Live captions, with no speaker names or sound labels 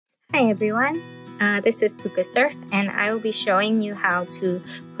Hi everyone, this is Puka Surf and I will be showing you how to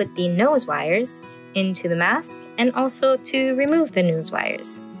put the nose wires into the mask and also to remove the nose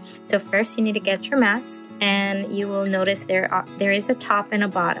wires. So first you need to get your mask and you will notice there is a top and a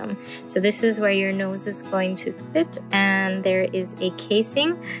bottom. So this is where your nose is going to fit, and there is a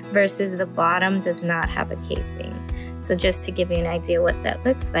casing versus the bottom does not have a casing. So just to give you an idea what that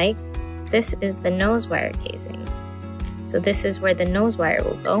looks like, this is the nose wire casing. So this is where the nose wire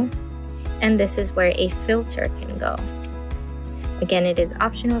will go, and this is where a filter can go. Again, it is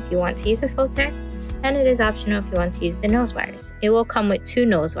optional if you want to use a filter, and it is optional if you want to use the nose wires. It will come with two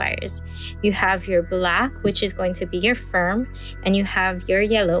nose wires. You have your black, which is going to be your firm, and you have your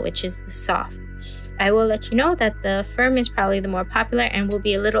yellow, which is the soft. I will let you know that the firm is probably the more popular and will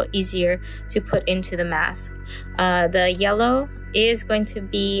be a little easier to put into the mask. The yellow is going to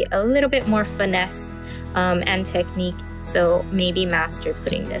be a little bit more finesse and technique, so maybe master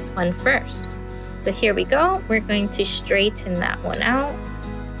putting this one first. So here we go. We're going to straighten that one out,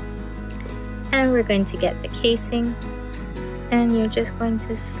 and we're going to get the casing, and you're just going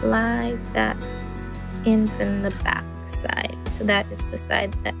to slide that in from the back side. So that is the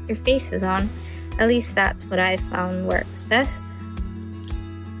side that your face is on. At least that's what I found works best.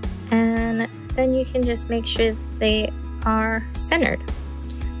 And then you can just make sure they are centered.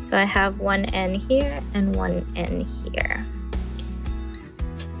 So I have one end here and one end here.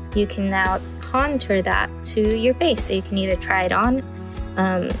 You can now contour that to your face. So you can either try it on,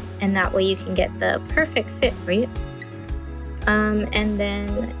 and that way you can get the perfect fit for you. And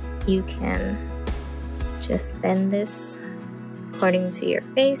then you can just bend this according to your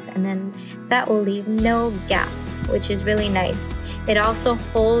face, and then that will leave no gap, which is really nice. It also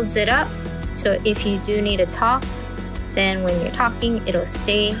holds it up, so if you do need to talk, then when you're talking, it'll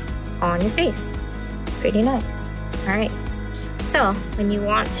stay on your face. Pretty nice. All right, so when you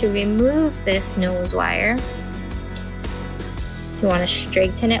want to remove this nose wire, you want to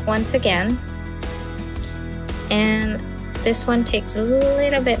straighten it once again, and this one takes a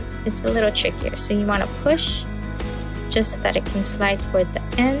little bit, it's a little trickier, so you want to push just so that it can slide toward the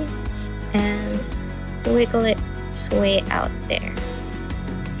end and wiggle its way out there.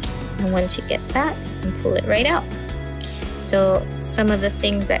 And once you get that, you can pull it right out. So some of the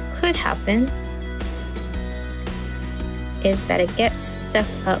things that could happen is that it gets stuck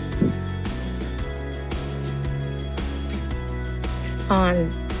up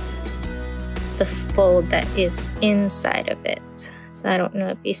on the fold that is inside of it. So I don't know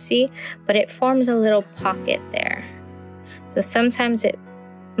if you see, but it forms a little pocket there. So sometimes it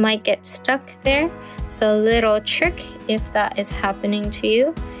might get stuck there. So a little trick, if that is happening to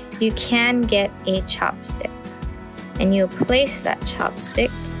you, you can get a chopstick and you'll place that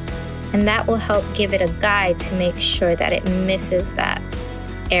chopstick, and that will help give it a guide to make sure that it misses that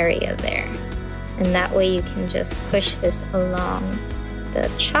area there. And that way you can just push this along the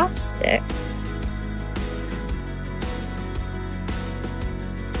chopstick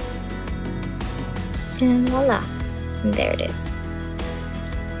and voila. And there it is.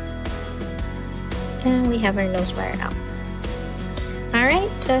 And we have our nose wire out.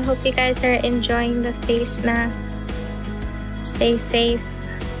 Alright, so I hope you guys are enjoying the face masks. Stay safe.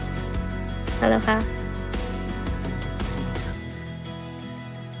 Aloha.